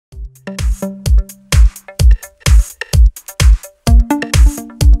Here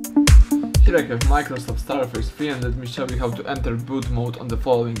I have Microsoft Surface 3 and let me show you how to enter boot mode on the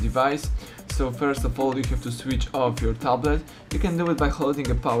following device. So first of all you have to switch off your tablet. You can do it by holding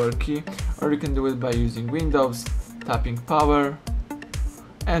a power key, or you can do it by using Windows, tapping power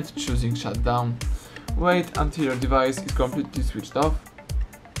and choosing shutdown. Wait until your device is completely switched off.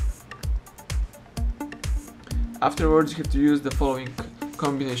 Afterwards you have to use the following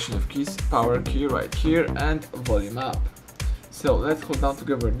combination of keys: power key right here and volume up. So let's hold down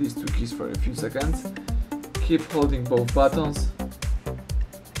together these two keys for a few seconds. Keep holding both buttons.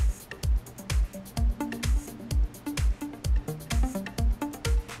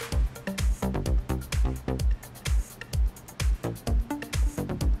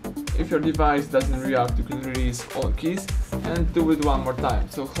 If your device doesn't react, you can release all keys and do it one more time.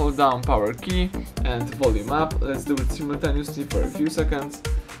 So hold down power key and volume up. Let's do it simultaneously for a few seconds.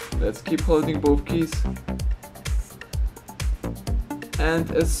 Let's keep holding both keys.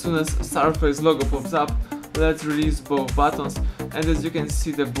 And as soon as Surface logo pops up, let's release both buttons, and as you can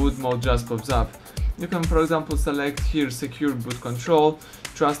see the boot mode just pops up. You can for example select here secure boot control,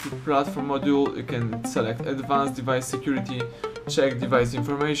 trusted platform module, you can select advanced device security, check device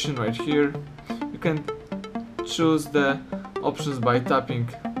information right here. You can choose the options by tapping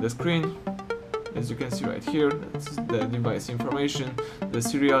the screen. As you can see right here, that's the device information, the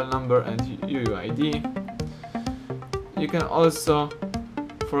serial number and UUID. You can also,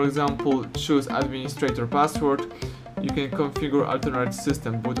 for example, choose administrator password. You can configure alternate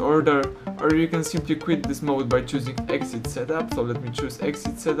system boot order, or you can simply quit this mode by choosing exit setup. So let me choose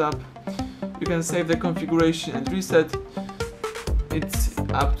exit setup. You can save the configuration and reset. It's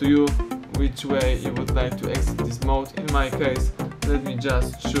up to you which way you would like to exit this mode. In my case, let me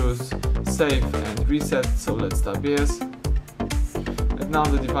just choose save and reset. So let's tap yes. And now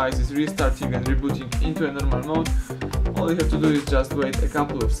the device is restarting and rebooting into a normal mode. All you have to do is just wait a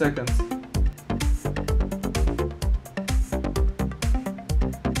couple of seconds.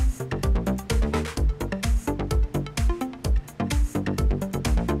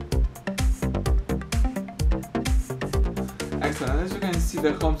 Excellent, and as you can see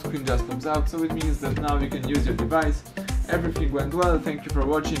the home screen just pops out, so it means that now you can use your device. Everything went well, thank you for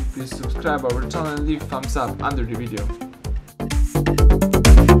watching, please subscribe our channel and leave thumbs up under the video.